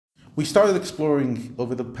We started exploring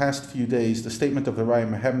over the past few days the statement of the Raya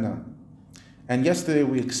Mehemna, and yesterday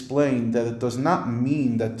we explained that it does not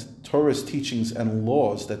mean that Torah's teachings and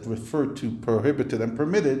laws that refer to prohibited and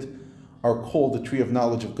permitted are called the tree of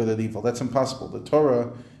knowledge of good and evil. That's impossible. The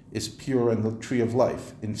Torah is pure and the tree of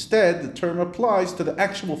life. Instead, the term applies to the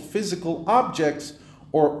actual physical objects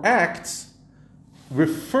or acts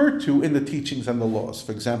referred to in the teachings and the laws.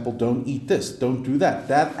 For example, don't eat this, don't do that.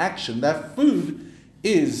 That action, that food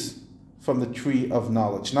is from the tree of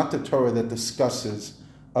knowledge, not the Torah that discusses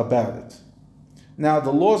about it. Now,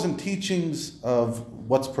 the laws and teachings of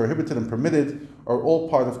what's prohibited and permitted are all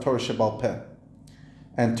part of Torah Sheba'al Peh.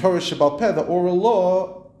 And Torah Sheba'al Peh, the oral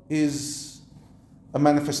law, is a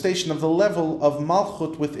manifestation of the level of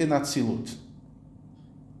Malchut within Atzilut.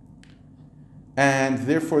 And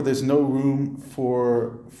therefore there's no room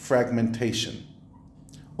for fragmentation.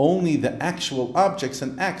 Only the actual objects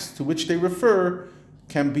and acts to which they refer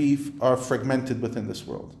are fragmented within this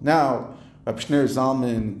world. Now, Rabbi Shneur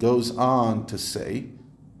Zalman goes on to say,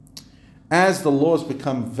 as the laws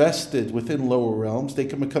become vested within lower realms, they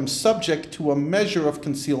can become subject to a measure of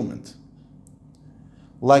concealment.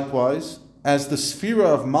 Likewise, as the sphere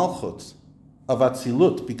of Malchut, of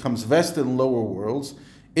Atzilut, becomes vested in lower worlds,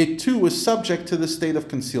 it too is subject to the state of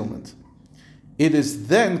concealment. It is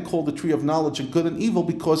then called the tree of knowledge of good and evil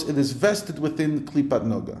because it is vested within Klipat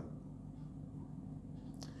Noga.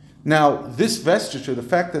 Now, this vestiture, the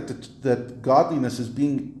fact that godliness is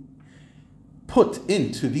being put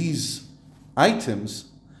into these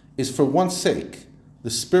items, is for one sake,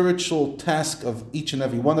 the spiritual task of each and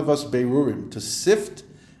every one of us, Beirurim, to sift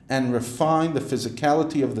and refine the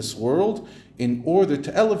physicality of this world in order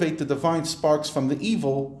to elevate the divine sparks from the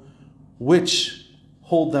evil which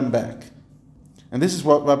hold them back. And this is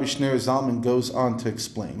what Rabbi Shneur Zalman goes on to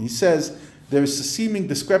explain. He says, there is a seeming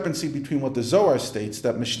discrepancy between what the Zohar states,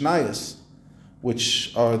 that Mishnayos,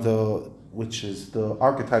 which is the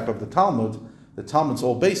archetype of the Talmud's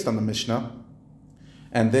all based on the Mishnah,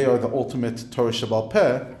 and they are the ultimate Torah Sheba'al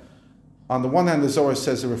Peh. On the one hand, the Zohar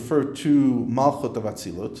says it referred to Malchut of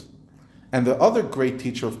Atzilut, and the other great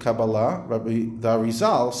teacher of Kabbalah, Rabbi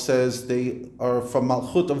Arizal, says they are from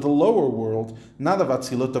Malchut of the lower world, not of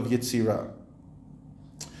Atzilut of Yetzirah.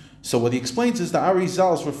 So what he explains is that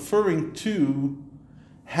Arizal is referring to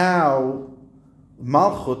how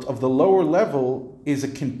Malchut of the lower level is a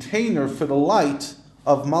container for the light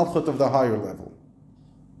of Malchut of the higher level.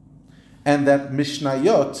 And that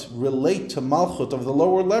Mishnayot relate to Malchut of the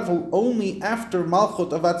lower level only after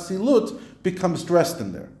Malchut of Atzilut becomes dressed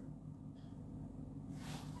in there.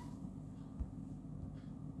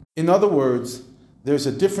 In other words, there's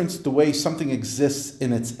a difference the way something exists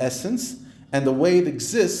in its essence and the way it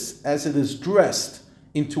exists as it is dressed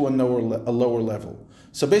into a lower level.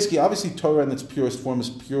 So basically, obviously, Torah in its purest form is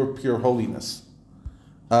pure holiness.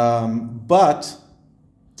 But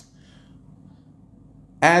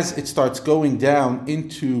as it starts going down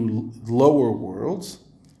into lower worlds,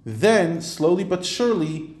 then slowly but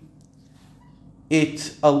surely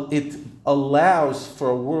it allows for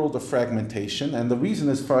a world of fragmentation, and the reason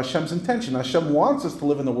is for Hashem's intention. Hashem wants us to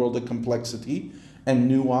live in a world of complexity and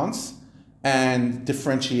nuance and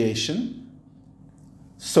differentiation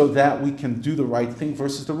so that we can do the right thing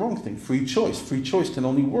versus the wrong thing. Free choice. Free choice can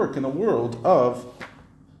only work in a world of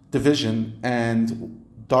division and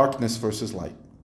darkness versus light.